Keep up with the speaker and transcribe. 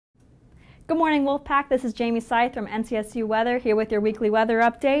Good morning, Wolfpack. This is Jaime Seith from NCSU Weather here with your weekly weather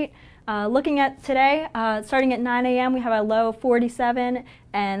update. Looking at today, starting at 9 a.m. we have a low of 47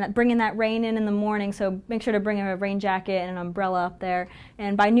 and bringing that rain in the morning, so make sure to bring a rain jacket and an umbrella up there.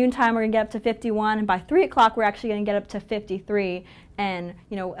 And by noontime we're going to get up to 51, and by 3 o'clock we're actually going to get up to 53. And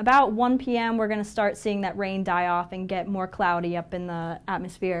about 1 p.m. we're going to start seeing that rain die off and get more cloudy up in the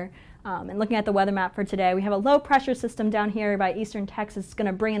atmosphere. And looking at the weather map for today, we have a low pressure system down here by eastern Texas. It's going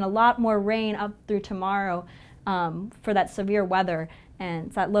to bring in a lot more rain up through tomorrow for that severe weather. And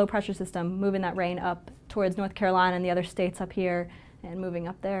it's that low pressure system moving that rain up towards North Carolina and the other states up here and moving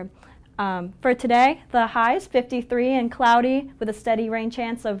up there. For today, the high is 53 and cloudy with a steady rain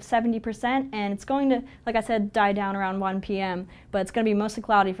chance of 70%. And it's going to, like I said, die down around 1 p.m. But it's going to be mostly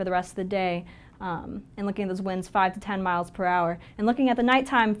cloudy for the rest of the day. And looking at those winds 5 to 10 miles per hour. And looking at the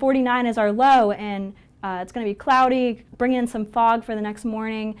nighttime, 49 is our low, and it's going to be cloudy, bringing in some fog for the next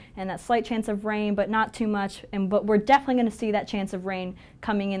morning, and that slight chance of rain, but not too much. But we're definitely going to see that chance of rain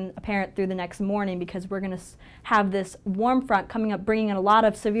coming in apparent through the next morning, because we're going to have this warm front coming up, bringing in a lot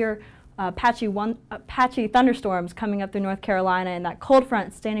of severe patchy thunderstorms coming up through North Carolina, and that cold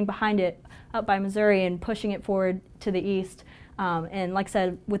front standing behind it up by Missouri and pushing it forward to the east. And like I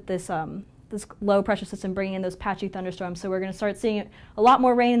said, with this low pressure system bringing in those patchy thunderstorms. So we're going to start seeing a lot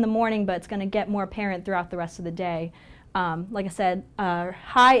more rain in the morning, but it's going to get more apparent throughout the rest of the day. Like I said,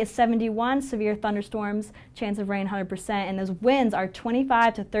 high is 71, severe thunderstorms, chance of rain 100%, and those winds are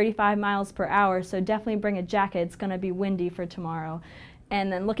 25 to 35 miles per hour, so definitely bring a jacket. It's going to be windy for tomorrow.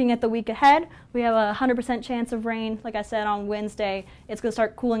 And then looking at the week ahead, we have a 100% chance of rain. Like I said, on Wednesday, it's going to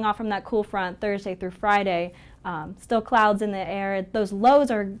start cooling off from that cool front Thursday through Friday. Still clouds in the air. Those lows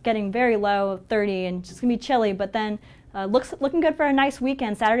are getting very low, 30, and it's going to be chilly, but then looking good for a nice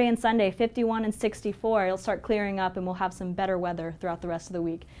weekend, Saturday and Sunday, 51 and 64. It'll start clearing up, and we'll have some better weather throughout the rest of the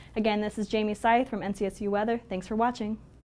week. Again, this is Jaime Seith from NCSU Weather. Thanks for watching.